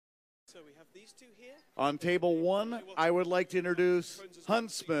On table 1, I would like to introduce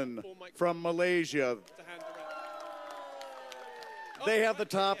Huntsman from Malaysia. They have the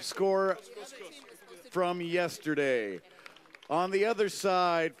top score from yesterday. On the other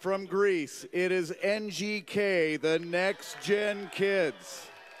side, from Greece, it is NGK, the Next Gen Kids.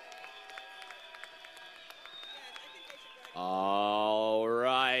 All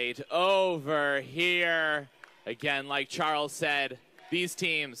right, over here. Again, like Charles said, these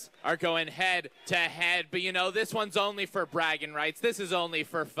teams are going head to head, but you know, this one's only for bragging rights. This is only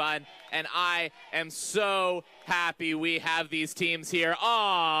for fun, and I am so happy we have these teams here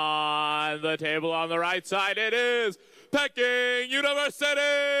on the table. On the right side, it is Peking University!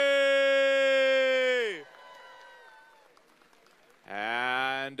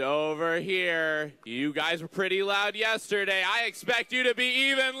 And over here, you guys were pretty loud yesterday. I expect you to be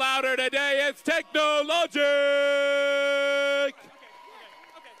even louder today. It's Tech-No-Logic!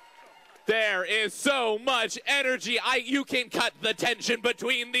 There is so much energy. You can cut the tension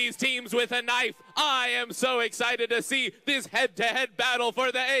between these teams with a knife. I am so excited to see this head-to-head battle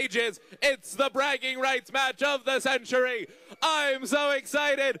for the ages. It's the bragging rights match of the century. I'm so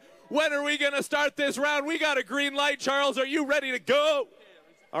excited. When are we going to start this round? We got a green light. Charles, are you ready to go?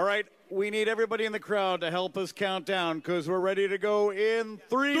 All right, we need everybody in the crowd to help us count down because we're ready to go in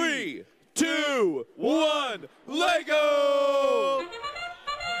 3, 2, 1, Lego!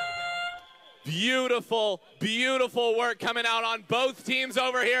 Beautiful, beautiful work coming out on both teams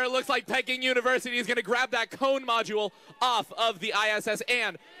over here. It looks like Peking University is going to grab that cone module off of the ISS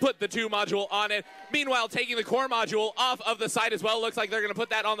and put the 2 module on it. Meanwhile, taking the core module off of the side as well. Looks like they're going to put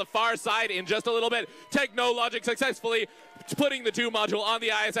that on the far side in just a little bit. Tech-No-Logic successfully putting the 2 module on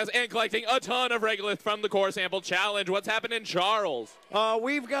the ISS and collecting a ton of regolith from the core sample challenge. What's happening, Charles?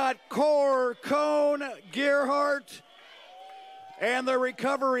 We've got core, cone, Gerhardt, and the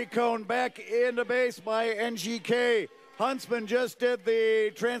recovery cone back into base by NGK. Huntsman just did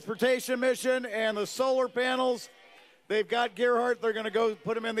the transportation mission and the solar panels. They've got Gerhardt. They're going to go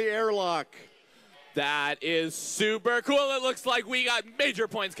put him in the airlock. That is super cool. It looks like we got major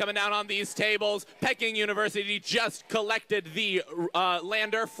points coming down on these tables. Peking University just collected the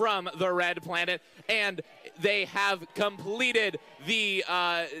lander from the red planet, and they have completed the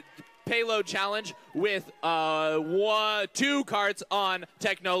payload challenge with 2 carts on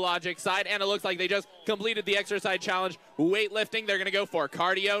Tech-No-Logic's side, and it looks like they just completed the exercise challenge weightlifting. They're going to go for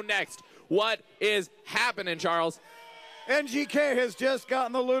cardio next. What is happening, Charles? NGK has just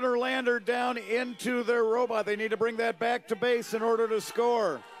gotten the lunar lander down into their robot. They need to bring that back to base in order to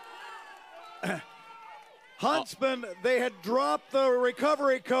score. Huntsman, they had dropped the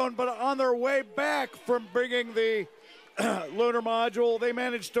recovery cone, but on their way back from bringing the lunar module, they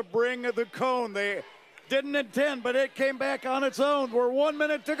managed to bring the cone. They didn't intend, but it came back on its own. We're 1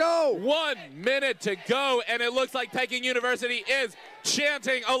 minute to go. 1 minute to go, and it looks like Peking University is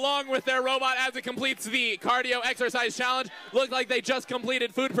chanting along with their robot as it completes the cardio exercise challenge. Looks like they just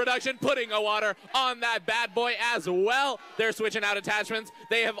completed food production, putting a water on that bad boy as well. They're switching out attachments.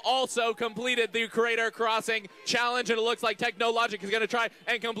 They have also completed the crater crossing challenge, and it looks like Tech-No-Logic is going to try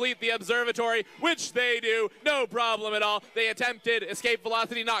and complete the observatory, which they do, no problem at all. They attempted escape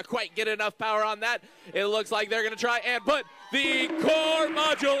velocity, not quite get enough power on that. It looks like they're going to try and put the core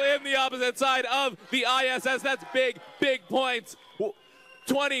module in the opposite side of the ISS. That's big, big points.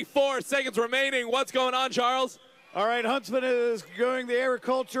 24 seconds remaining. What's going on, Charles? All right, Huntsman is going the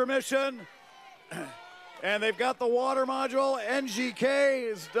agriculture mission, and they've got the water module. NGK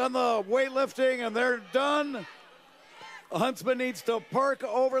has done the weightlifting, and they're done. Huntsman needs to park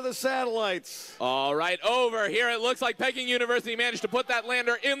over the satellites. All right, over here, it looks like Peking University managed to put that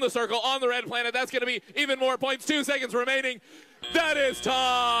lander in the circle on the red planet. That's going to be even more points. 2 seconds remaining. That is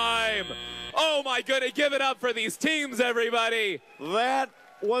time. Oh, my goodness. Give it up for these teams, everybody. That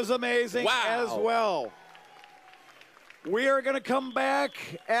was amazing as well. We are going to come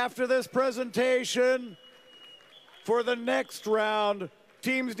back after this presentation for the next round.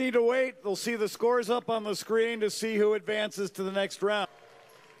 Teams need to wait. They'll see the scores up on the screen to see who advances to the next round.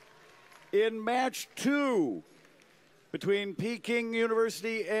 In match 2 between Peking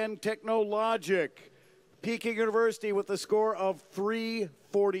University and Tech-No-Logic, Peking University with a score of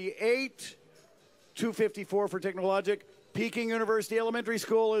 348, 254 for Tech-No-Logic. Peking University Elementary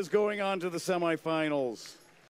School is going on to the semifinals.